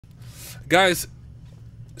Guys,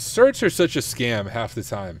 certs are such a scam half the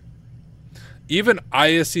time. Even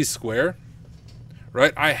ISC Square,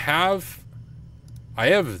 right? I have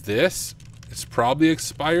this. It's probably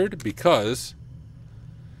expired because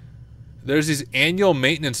there's these annual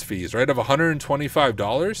maintenance fees, right, of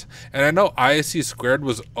 $125. And I know ISC Squared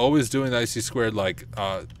was always doing the ISC Squared, like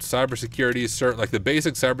cybersecurity cert, like the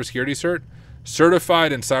basic cybersecurity cert,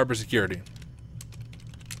 certified in cybersecurity.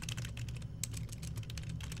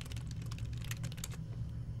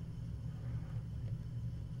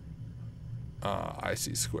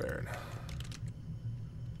 IC Squared.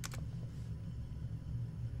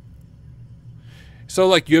 So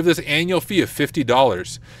like you have this annual fee of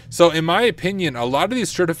 $50. So in my opinion, a lot of these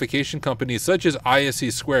certification companies such as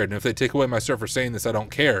ISC Squared, and if they take away my cert for saying this, I don't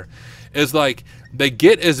care, is like they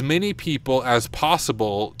get as many people as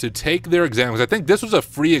possible to take their exam. Because I think this was a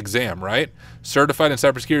free exam, right? Certified in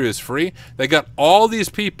cybersecurity is free. They got all these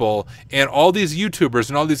people and all these YouTubers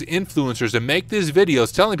and all these influencers to make these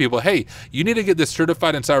videos telling people, hey, you need to get this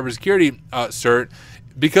certified in cybersecurity cert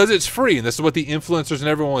because it's free. And this is what the influencers and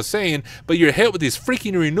everyone was saying, but you're hit with these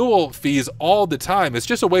freaking renewal fees all the time. It's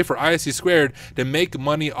just a way for ISC Squared to make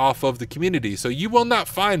money off of the community. So you will not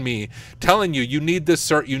find me telling you, you need this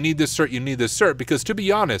cert, you need this cert, you need this cert, because to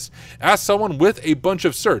be honest, as someone with a bunch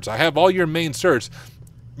of certs, I have all your main certs,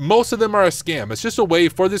 most of them are a scam. It's just a way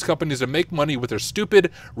for these companies to make money with their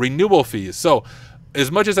stupid renewal fees. So as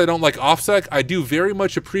much as I don't like OffSec, I do very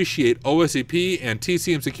much appreciate OSCP and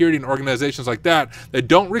TCM Security and organizations like that that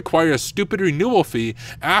don't require a stupid renewal fee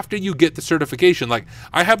after you get the certification. Like,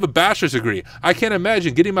 I have a bachelor's degree. I can't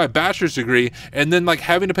imagine getting my bachelor's degree and then like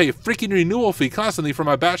having to pay a freaking renewal fee constantly for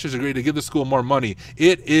my bachelor's degree to give the school more money.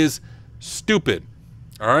 It is stupid.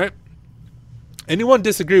 All right? Anyone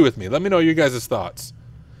disagree with me? Let me know your guys' thoughts.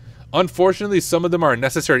 Unfortunately, some of them are a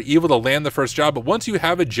necessary evil to land the first job, but once you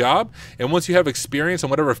have a job and once you have experience in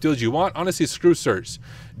whatever field you want, honestly, screw certs.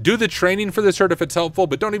 Do the training for the cert if it's helpful,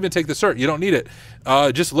 but don't even take the cert. You don't need it.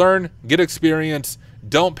 Just learn, get experience.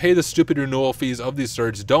 Don't pay the stupid renewal fees of these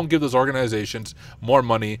certs. Don't give those organizations more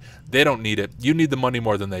money. They don't need it. You need the money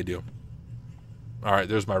more than they do. All right,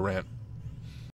 there's my rant.